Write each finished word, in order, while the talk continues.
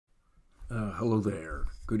Hello there.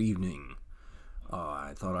 Good evening.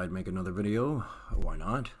 I thought I'd make another video. Why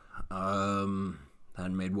not?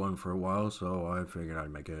 Hadn't made one for a while, so I figured I'd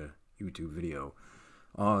make a YouTube video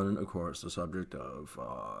on, of course, the subject of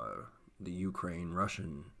the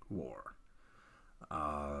Ukraine-Russian war.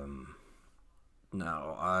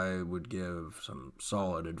 Now, I would give some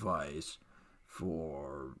solid advice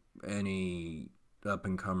for any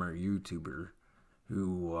up-and-comer YouTuber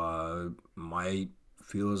who might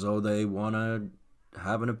feel as though they want to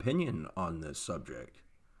have an opinion on this subject.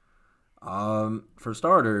 For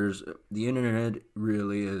starters, the internet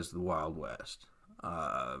really is the Wild West.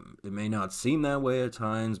 It may not seem that way at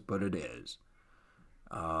times, but it is.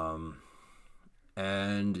 And,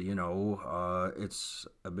 it's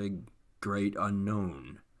a big, great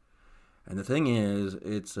unknown. And the thing is,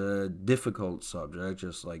 it's a difficult subject,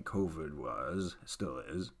 just like COVID was, still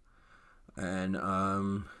is. And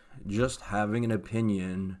just having an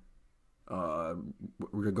opinion,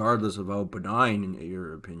 regardless of how benign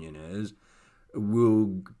your opinion is,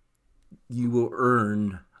 you will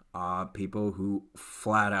earn people who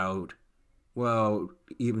flat out, well,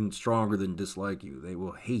 even stronger than dislike you. They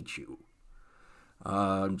will hate you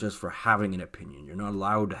just for having an opinion. You're not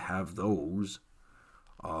allowed to have those.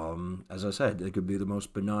 As I said, it could be the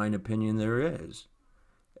most benign opinion there is,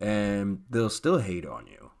 and they'll still hate on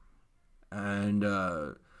you. And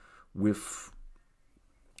with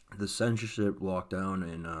the censorship lockdown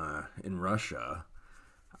in Russia,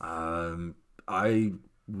 I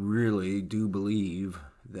really do believe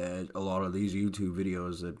that a lot of these YouTube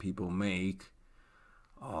videos that people make,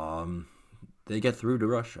 they get through to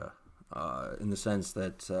Russia, in the sense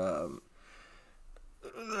that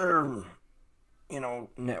their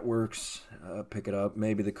networks pick it up.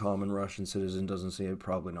 Maybe the common Russian citizen doesn't see it,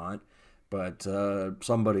 probably not. But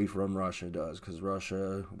somebody from Russia does, because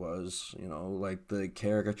Russia was, like the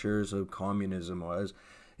caricatures of communism was.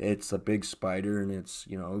 It's a big spider, and it's,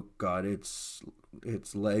 got its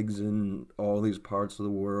legs in all these parts of the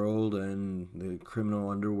world, and the criminal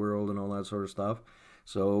underworld and all that sort of stuff.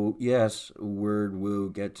 So, yes, word will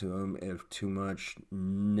get to them if too much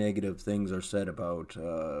negative things are said about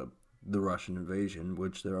the Russian invasion,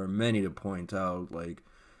 which there are many to point out, like,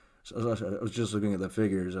 so I was just looking at the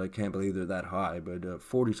figures. I can't believe they're that high, but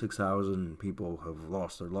 46,000 people have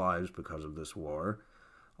lost their lives because of this war.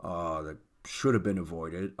 That should have been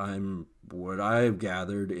avoided. What I've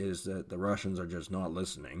gathered is that the Russians are just not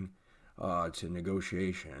listening to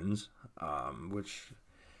negotiations, which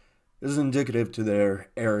is indicative to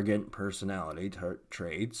their arrogant personality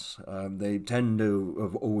traits. They tend to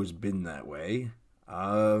have always been that way.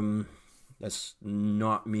 That's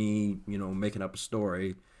not me, making up a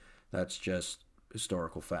story. That's just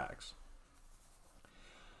historical facts.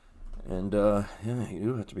 And, yeah, you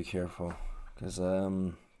do have to be careful. Because,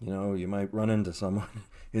 you might run into someone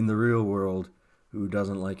in the real world who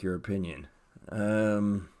doesn't like your opinion.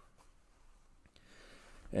 And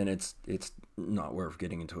it's not worth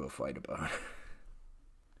getting into a fight about.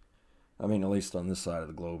 I mean, at least on this side of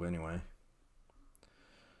the globe, anyway.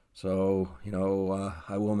 So,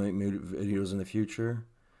 I will make videos in the future.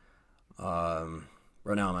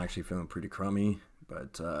 Right now I'm actually feeling pretty crummy,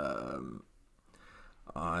 but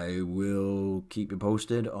I will keep you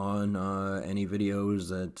posted on any videos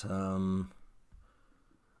that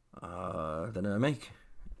that I make,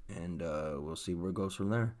 and we'll see where it goes from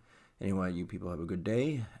there. Anyway, you people have a good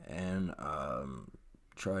day, and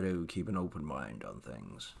try to keep an open mind on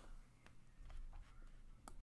things.